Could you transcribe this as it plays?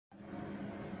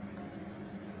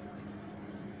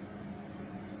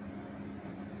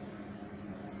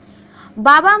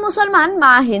বাবা মুসলমান,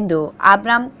 মা হিন্দু,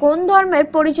 আব্রাম কোন ধর্মের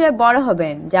পরিচয়ে বড়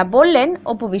হবেন, যা বললেন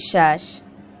অপু বিশ্বাস।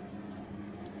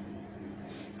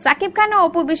 সাকিব খান ও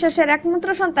অপু বিশ্বাসের একমাত্র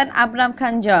সন্তান আব্রাম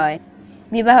খান জয়।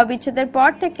 বিবাহ বিচ্ছেদের পর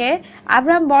থেকে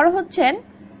আব্রাম বড় হচ্ছেন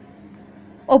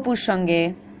অপুর সঙ্গে।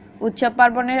 উৎসব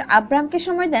পার্বণের আব্রামকে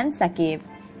সময় দেন সাকিব।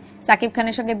 সাকিব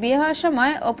খানের সঙ্গে বিয়ে হওয়ার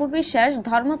সময় অপু বিশ্বাস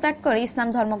ধর্ম ত্যাগ করে ইসলাম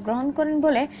ধর্ম গ্রহণ করেন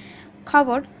বলে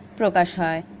খবর প্রকাশ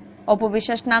হয়। অপু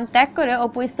বিশ্বাস নাম ত্যাগ করে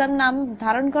অপু ইসলাম নাম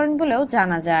ধারণ করেন বলেও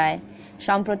জানা যায়।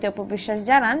 সম্প্রতি অপু বিশ্বাস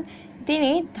জানান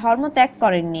তিনি ধর্ম ত্যাগ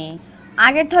করেননি,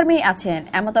 আগের ধর্মেই আছেন।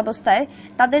 এমত অবস্থায়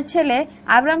তাদের ছেলে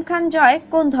আব্রাম খান জয়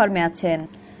কোন ধর্মে আছেন?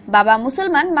 বাবা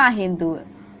মুসলমান, মা হিন্দু,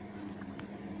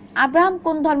 আব্রাহাম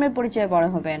কোন ধর্মের পরিচয়ে বড়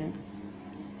হবেন?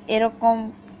 এরকম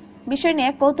বিষয়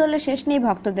নিয়ে কৌতূহলের শেষ নেই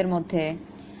ভক্তদের মধ্যে।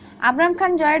 আব্রাম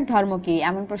খান জয়ের ধর্ম কি,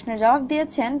 এমন প্রশ্নের জবাব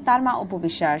দিয়েছেন তার মা অপু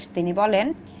বিশ্বাস। তিনি বলেন,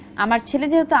 আমার ছেলে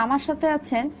যেহেতু আমার সাথে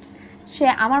আছেন, সে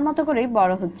আমার মতো করেই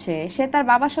বড় হচ্ছে। সে তার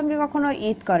বাবার সঙ্গে কখনো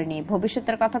ঈদ করেনি।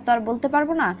 ভবিষ্যতের কথা তো আর বলতে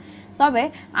পারবো না, তবে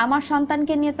আমার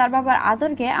সন্তানকে নিয়ে তার বাবার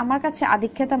আদরকে আমার কাছে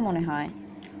আধিক্যতা মনে হয়।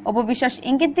 অপু বিশ্বাস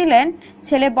ইঙ্গিত দিলেন,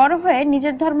 ছেলে বড় হয়ে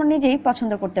নিজের ধর্ম নিজেই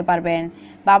পছন্দ করতে পারবেন।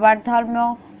 বাবার ধর্ম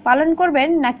পালন করবেন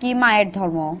নাকি মায়ের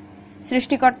ধর্ম,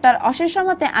 সৃষ্টিকর্তার অশেষ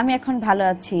রহমতে আমি এখন ভালো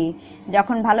আছি।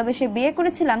 যখন ভালোবেসে বিয়ে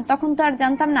করেছিলাম তখন তো আর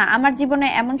জানতাম না আমার জীবনে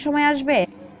এমন সময় আসবে।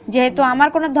 যেহেতু আমার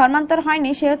কোনো ধর্মান্তর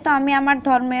হয়নি, সেহেতু আমি আমার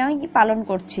ধর্মই পালন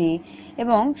করছি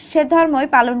এবং সে ধর্মই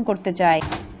পালন করতে চাই।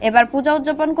 এবার পূজা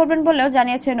উদযাপন করবেন বলেও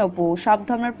জানিয়েছেন অপু। সব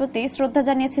ধর্মের প্রতি শ্রদ্ধা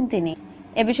জানিয়েছেন তিনি।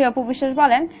 এ বিষয়ে অপু বিশ্বাস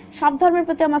বলেন, সব ধর্মের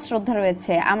প্রতি আমার শ্রদ্ধা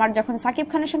রয়েছে। আমার যখন সাকিব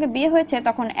খানের সঙ্গে বিয়ে হয়েছে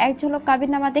তখন এক ঝলক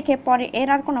কাবিননামা দেখে পরে এর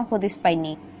আর কোনো হদিস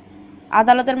পাইনি।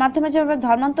 আদালতের মাধ্যমে যেভাবে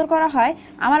ধর্মান্তর করা হয়,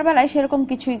 আমার বেলায় সেরকম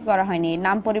কিছুই করা হয়নি।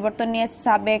 নাম পরিবর্তন নিয়ে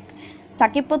সাবেক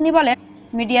সাকিব পত্নী বলেন,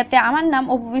 মিডিয়াতে আমার নাম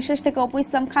অপু বিশ্বাস থেকে অপু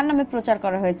ইসলাম খান নামে প্রচার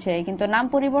করা হয়েছে, কিন্তু নাম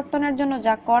পরিবর্তনের জন্য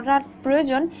যা করার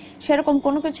প্রয়োজন সেরকম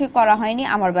কোনো কিছুই করা হয়নি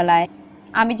আমার বেলায়।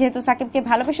 আমি যেহেতু সাকিবকে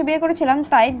ভালোবেসে বিয়ে করেছিলাম,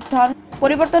 তাই ধর্ম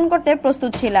পরিবর্তন করতে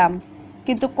প্রস্তুত ছিলাম,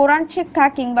 কিন্তু কোরআন শিক্ষা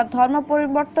কিংবা ধর্ম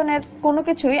পরিবর্তনের কোনো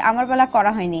কিছুই আমার বেলা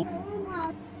করা হয়নি।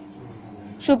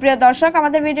 সুপ্রিয় দর্শক,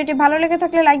 আমাদের ভিডিওটি ভালো লেগে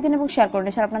থাকলে লাইক দিন এবং শেয়ার করুন।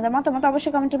 এছাড়া আপনাদের মতামত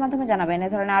অবশ্যই কমেন্টের মাধ্যমে জানাবেন।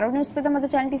 এই ধরনের আরো নিউজ পেতে আমাদের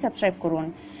চ্যানেলটি সাবস্ক্রাইব করুন।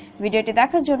 ভিডিওটি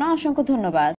দেখার জন্য অসংখ্য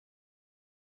ধন্যবাদ।